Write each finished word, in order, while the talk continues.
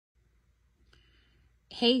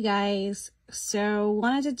Hey guys, so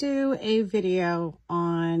wanted to do a video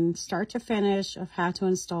on start to finish of how to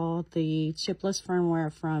install the chipless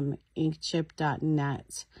firmware from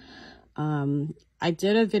inkchip.net. I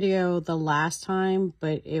did a video the last time,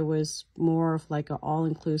 but it was more of like an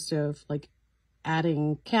all-inclusive, like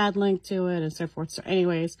adding CAD link to it and so forth. So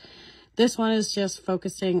anyways, this one is just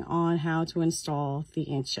focusing on how to install the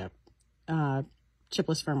Inkchip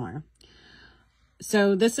chipless firmware.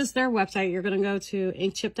 So this is their website. You're going to go to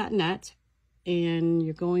inkchip.net and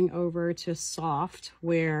you're going over to soft,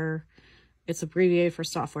 where it's abbreviated for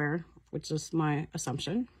software, which is my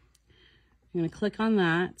assumption. You're going to click on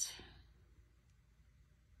that.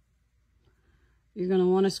 You're going to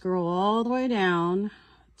want to scroll all the way down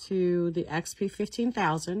to the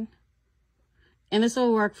XP15000. And this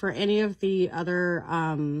will work for any of the other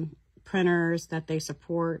printers that they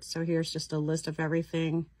support. So here's just a list of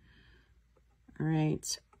everything. All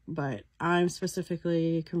right, but I'm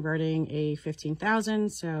specifically converting a 15,000,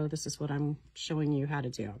 so this is what I'm showing you how to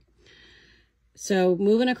do. So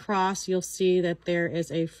moving across, you'll see that there is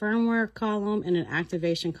a firmware column and an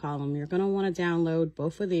activation column. You're going to want to download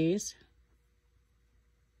both of these.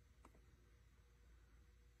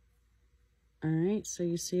 All right, so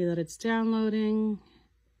you see that it's downloading.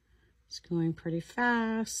 It's going pretty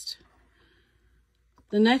fast.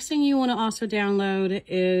 The next thing you want to also download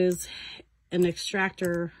is an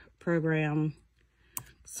extractor program,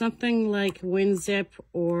 something like WinZip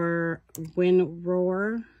or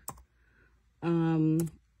WinRoar.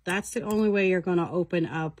 That's the only way you're going to open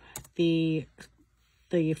up the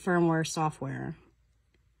firmware software.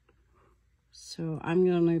 So I'm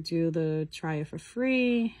going to do the try it for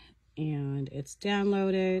free, and it's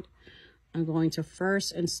downloaded. I'm going to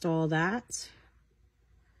first install that.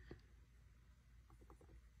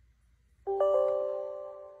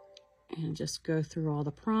 And just go through all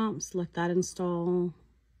the prompts, let that install.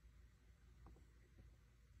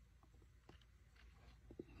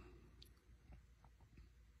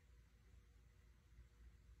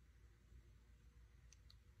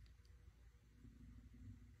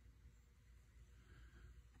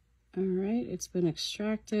 All right, it's been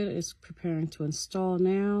extracted. It's preparing to install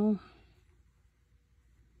now.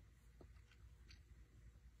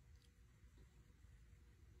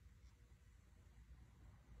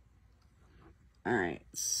 All right,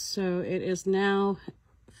 so it is now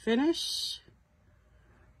finished,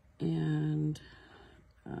 and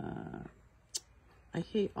I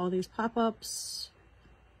hate all these pop-ups.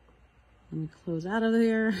 Let me close out of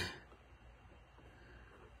there.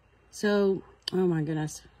 So, oh my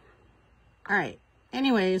goodness. All right,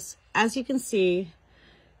 anyways, as you can see,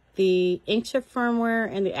 the Inkchip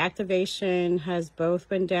firmware and the activation has both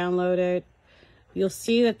been downloaded. You'll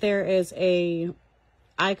see that there is a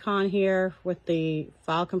icon here with the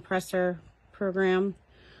file compressor program.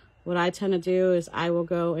 What I tend to do is I will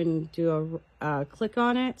go and do a click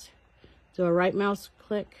on it, do a right mouse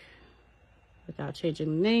click without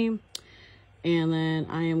changing the name, and then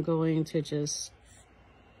I am going to just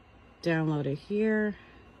download it here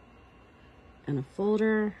in a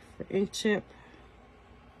folder for Inkchip.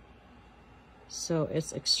 So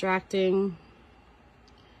it's extracting.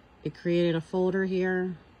 It created a folder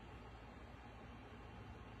here.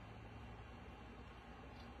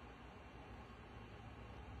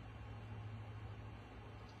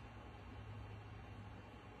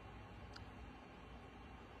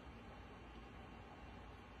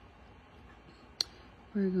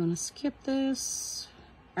 We're going to skip this.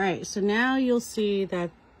 All right, so now you'll see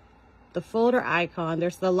that the folder icon,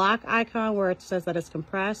 there's the lock icon where it says that it's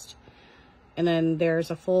compressed, and then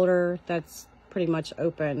there's a folder that's pretty much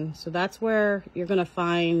open. So that's where you're going to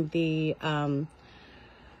find the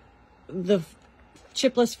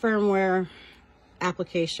chipless firmware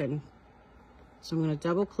application. So I'm going to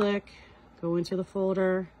double click, go into the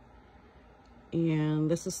folder,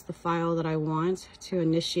 and this is the file that I want to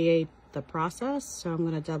initiate the process. So I'm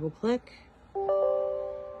going to double click.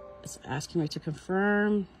 It's asking me to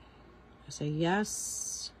confirm. I say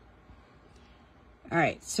yes. All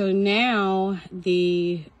right, so now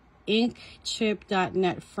the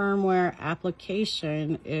inkchip.net firmware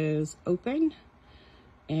application is open,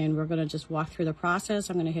 and we're going to just walk through the process.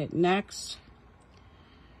 I'm going to hit next.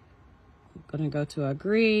 I'm going to go to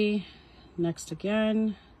agree, next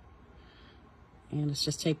again. And it's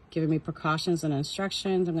just giving me precautions and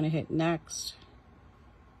instructions. I'm going to hit next.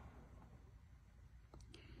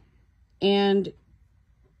 And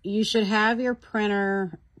you should have your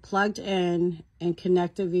printer plugged in and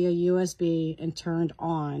connected via USB and turned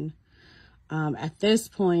on. At this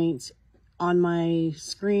point, on my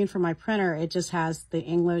screen for my printer, it just has the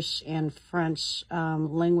English and French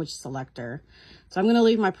language selector. So I'm going to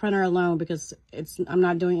leave my printer alone because I'm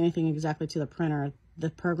not doing anything exactly to the printer. The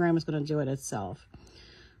program is going to do it itself.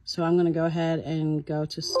 So I'm going to go ahead and go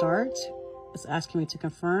to start. It's asking me to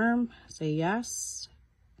confirm. Say yes.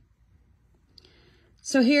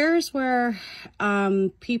 So here's where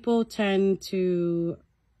people tend to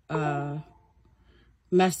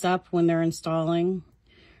mess up when they're installing.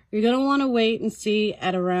 You're going to want to wait and see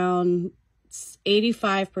at around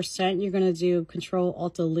 85%. You're going to do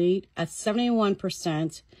Control-Alt-Delete. At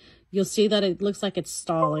 71%, you'll see that it looks like it's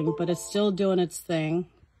stalling, but it's still doing its thing.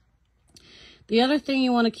 The other thing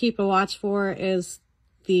you want to keep a watch for is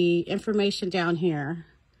the information down here.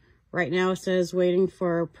 Right now it says waiting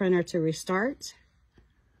for printer to restart.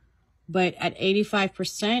 But at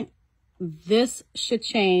 85%, this should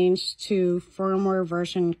change to firmware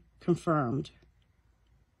version confirmed.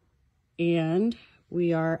 And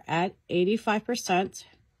we are at 85%,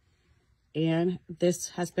 and this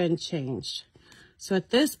has been changed. So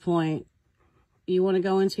at this point, you want to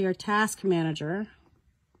go into your task manager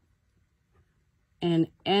and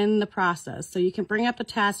end the process. So you can bring up the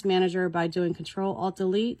task manager by doing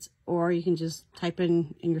Control-Alt-Delete, or you can just type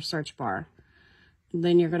in your search bar. And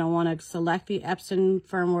then you're going to want to select the Epson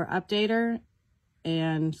firmware updater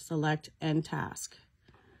and select end task.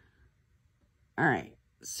 All right.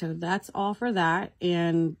 So that's all for that,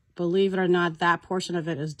 and believe it or not, that portion of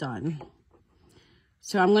it is done.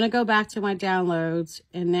 So I'm going to go back to my downloads,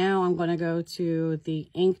 and now I'm going to go to the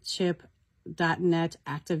inkchip.net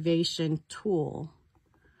activation tool.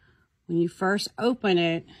 When you first open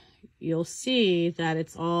it, you'll see that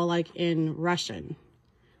it's all like in Russian.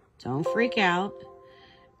 Don't freak out,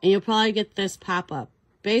 and you'll probably get this pop-up.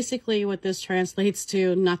 Basically what this translates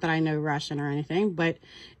to, not that I know Russian or anything, but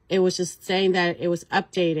it was just saying that it was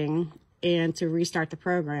updating and to restart the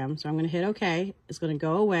program. So I'm going to hit OK. It's going to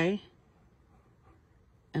go away.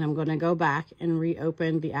 And I'm going to go back and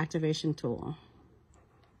reopen the activation tool.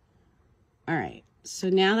 All right. So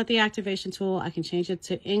now that the activation tool, I can change it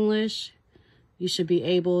to English. You should be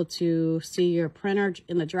able to see your printer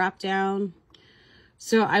in the drop down.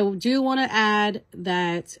 So I do want to add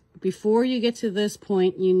that before you get to this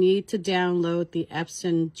point, you need to download the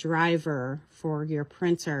Epson driver for your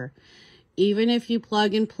printer. Even if you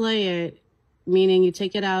plug and play it, meaning you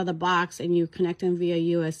take it out of the box and you connect them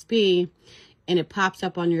via USB, and it pops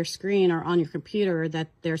up on your screen or on your computer that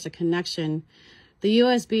there's a connection, the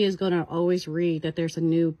USB is going to always read that there's a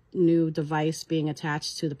new device being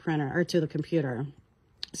attached to the printer or to the computer.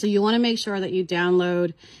 So you want to make sure that you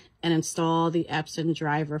download and install the Epson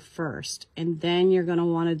driver first. And then you're going to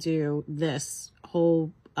want to do this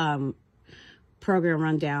whole program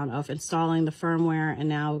rundown of installing the firmware and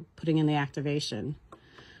now putting in the activation.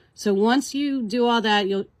 So once you do all that,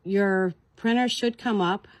 your printer should come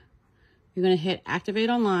up. You're going to hit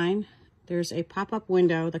Activate Online. There's a pop-up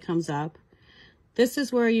window that comes up. This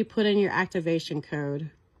is where you put in your activation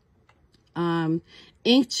code.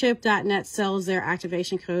 Inkchip.net sells their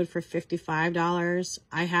activation code for $55.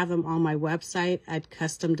 I have them on my website at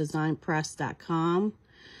customdesignpress.com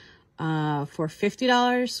for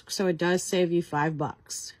 $50. So it does save you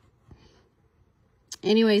 $5.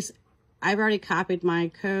 Anyways, I've already copied my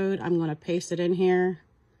code. I'm going to paste it in here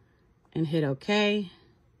and hit OK.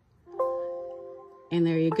 And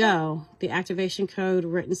there you go. The activation code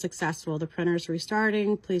written successful. The printer is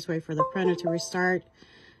restarting. Please wait for the printer to restart.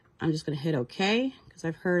 I'm just going to hit OK because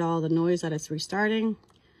I've heard all the noise that it's restarting.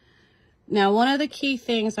 Now, one of the key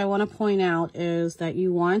things I want to point out is that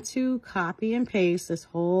you want to copy and paste this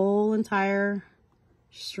whole entire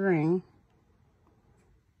string.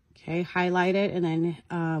 Okay, highlight it and then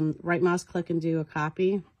right mouse click and do a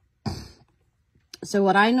copy. So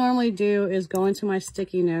what I normally do is go into my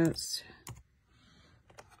sticky notes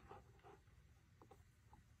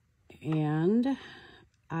and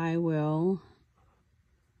I will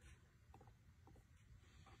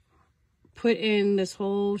put in this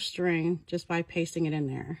whole string just by pasting it in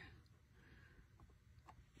there.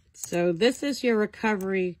 So this is your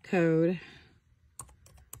recovery code.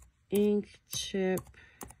 Inkchip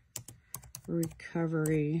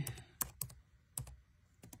recovery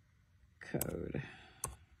code.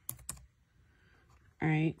 All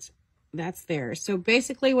right, that's there. So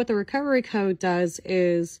basically what the recovery code does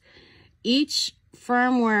is each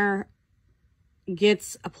firmware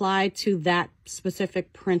gets applied to that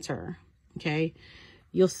specific printer. Okay,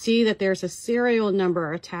 you'll see that there's a serial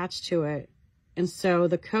number attached to it. And so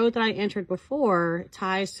the code that I entered before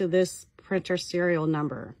ties to this printer serial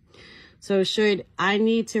number. So should I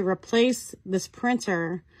need to replace this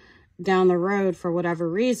printer down the road for whatever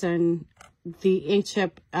reason, the ink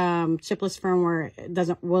chip, chipless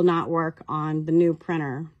firmware will not work on the new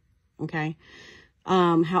printer. Okay.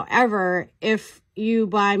 However, if you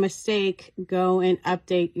by mistake go and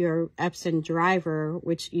update your Epson driver,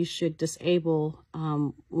 which you should disable,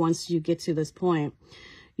 once you get to this point,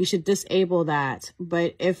 you should disable that.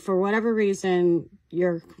 But if for whatever reason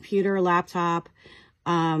your computer or laptop,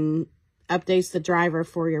 updates the driver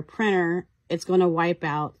for your printer, it's going to wipe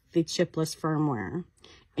out the chipless firmware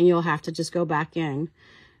and you'll have to just go back in.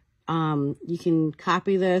 You can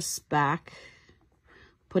copy this back,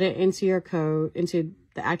 put it into your code, into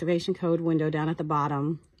the activation code window down at the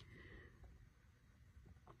bottom.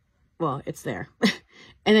 Well, it's there.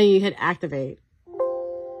 And then you hit activate.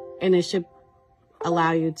 And it should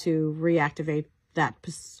allow you to reactivate that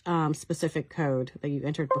specific code that you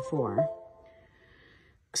entered before.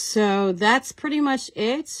 So that's pretty much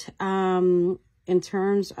it in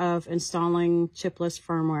terms of installing chipless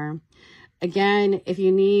firmware. Again, if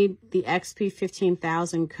you need the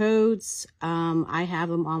XP15000 codes, I have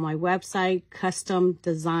them on my website,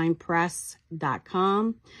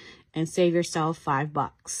 customdesignpress.com, and save yourself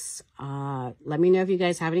 $5. Let me know if you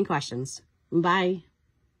guys have any questions. Bye.